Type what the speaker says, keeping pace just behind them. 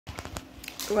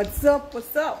What's up?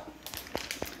 What's up?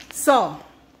 So,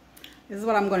 this is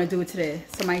what I'm going to do today.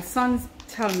 So, my son's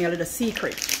telling me a little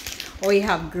secret. Oh, he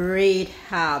have great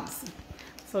abs.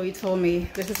 So, he told me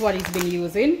this is what he's been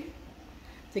using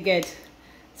to get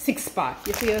six-pack.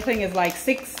 You see, the thing is like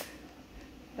 6.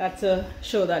 That's to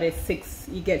show that it's 6.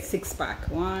 You get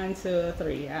 6-pack. 1, 2,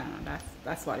 3. I don't know.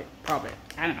 That's what it probably.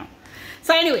 I don't know.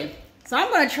 So, anyway. So, I'm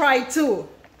going to try too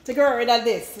to get rid of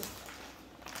this.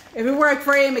 If it worked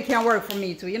for him, it can work for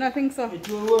me too. You don't think so? It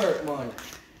will work, man.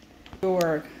 It will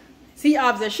work. See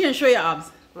abs there? She didn't show you abs.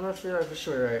 I'm not sure I can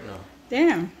show you right now.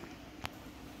 Damn.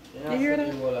 You hear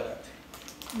that? All of that.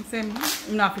 I'm saying,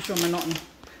 I'm not for sure me nothing.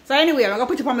 So anyway, I'm going to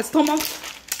put you on my stomach.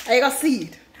 And you're going to see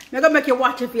it. I'm going to make you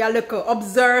watch it for a little,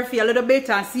 observe for a little bit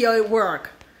and see how it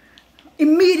works.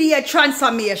 Immediate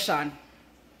transformation.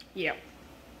 Yeah.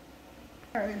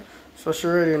 Alright. So she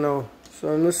ready now. So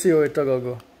I'm going to see how it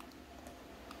go.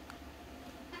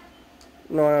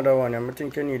 No, another one. I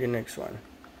think you need the next one.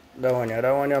 That one, I'm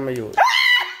going to use.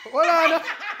 Hold on.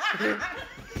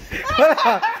 Hold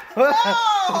on.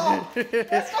 No!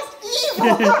 That's just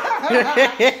evil!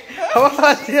 Hold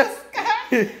on.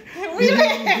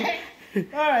 Really?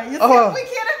 Alright, you see how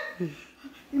wicked?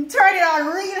 You turn it on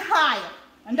real high.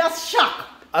 And that's shock.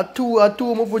 A two, I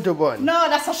put you on. No,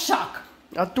 that's a shock.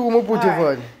 A 2, I put you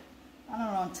on. I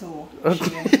don't know 2. I'm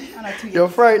not 2 yet. You're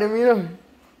frightening me, you know?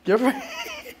 You're frightening.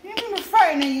 You're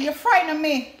frightening you. You're frightening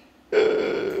me. See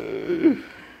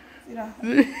that?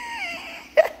 Belly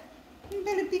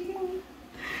big move.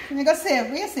 You gotta say,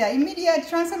 what you say? Immediate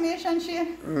transformation,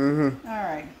 Shane? Mm-hmm.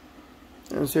 Alright.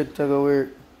 And so it go work.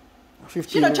 15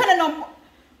 She not minutes. trying to know.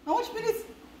 How much minutes?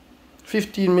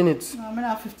 15 minutes. No, I'm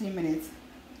not 15 minutes.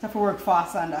 I have to work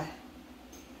fast on that.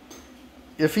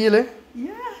 You feel it?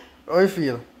 Yeah. How you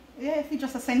feel? Yeah, I feel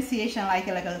just a sensation like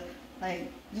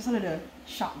just a little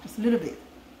shock, just a little bit.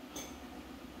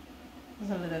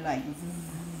 Just a little like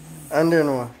zzz. And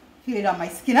then what? Feel it on my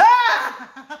skin. Ah!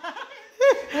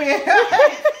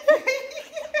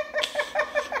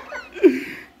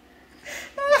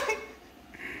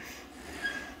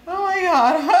 Oh my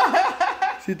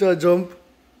god. See that jump?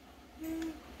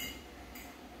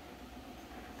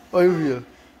 How you feel?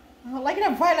 Like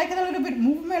that vibe, like a little bit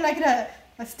movement, like a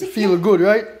stick. Feel good,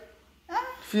 right? Huh?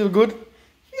 Feel good?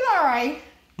 Feel alright.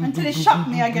 Until it shocked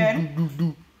me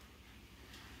again.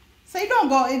 So you don't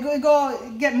go, it go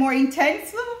get more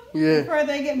intense? Yeah.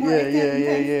 Further it get more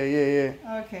intense?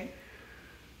 Yeah. Okay.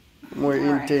 More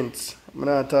intense. I'm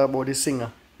not talk about the singer.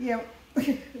 Yeah.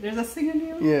 There's a singer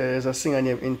name? Yeah, there's a singer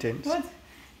named Intense. What?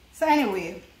 So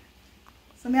anyway,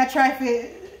 so me I try to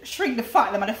shrink the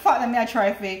fat, and the fat that me I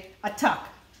try to attack.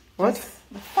 What?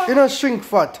 The fat. You don't shrink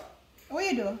fat. What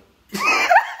you do?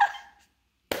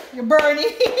 You burn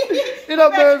it. You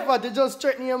don't burn fat, you just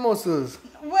straighten your muscles.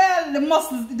 Well, the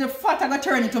muscles, the fat I got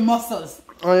turn into muscles.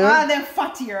 Oh yeah? All them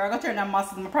fattier, I got turn into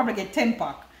muscles. I probably get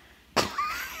 10-pack.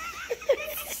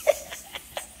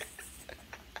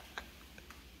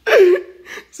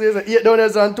 So you say, yeah, down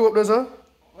there on top, does it?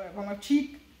 From my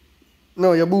cheek.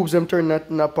 No, your boobs them turn that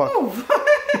in a pack. Move.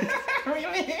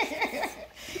 Really?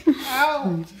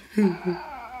 Ow.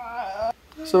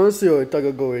 So let's see how it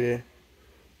go with you.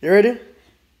 You ready?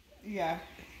 Yeah.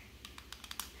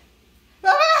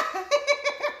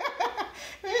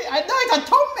 I know it's a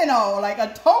tump, you know, like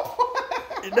a tump.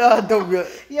 No, don't be.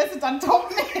 Yes, it's a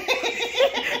tump.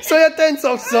 So you tense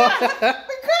up, so.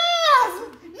 Because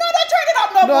no, don't turn it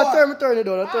up no No, more. turn it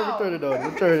down.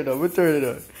 Turn it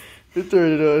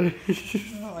down.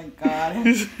 Oh my god.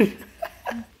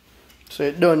 So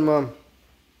it's done, mom.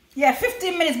 Yeah,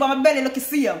 15 minutes, but my belly looking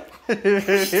see you. I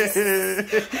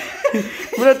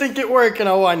don't think it work in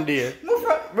a one day. I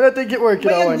don't think it work in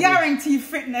a one But you day. guarantee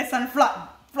fitness and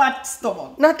flat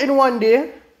stomach. Not in one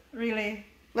day. Really?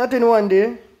 Not in one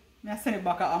day. I send it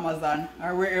back at Amazon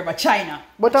or wherever, China.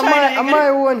 But China, am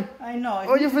I one? I know.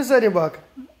 How you feel send it back?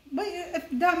 But if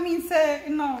that means,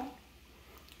 you know.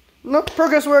 No,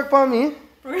 progress work for me.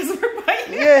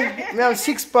 Yeah, me have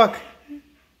 6-pack.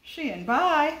 Shane,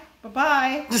 bye.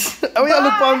 Bye-bye. How you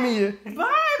look for me?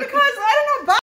 Bye, because I don't know. Bye.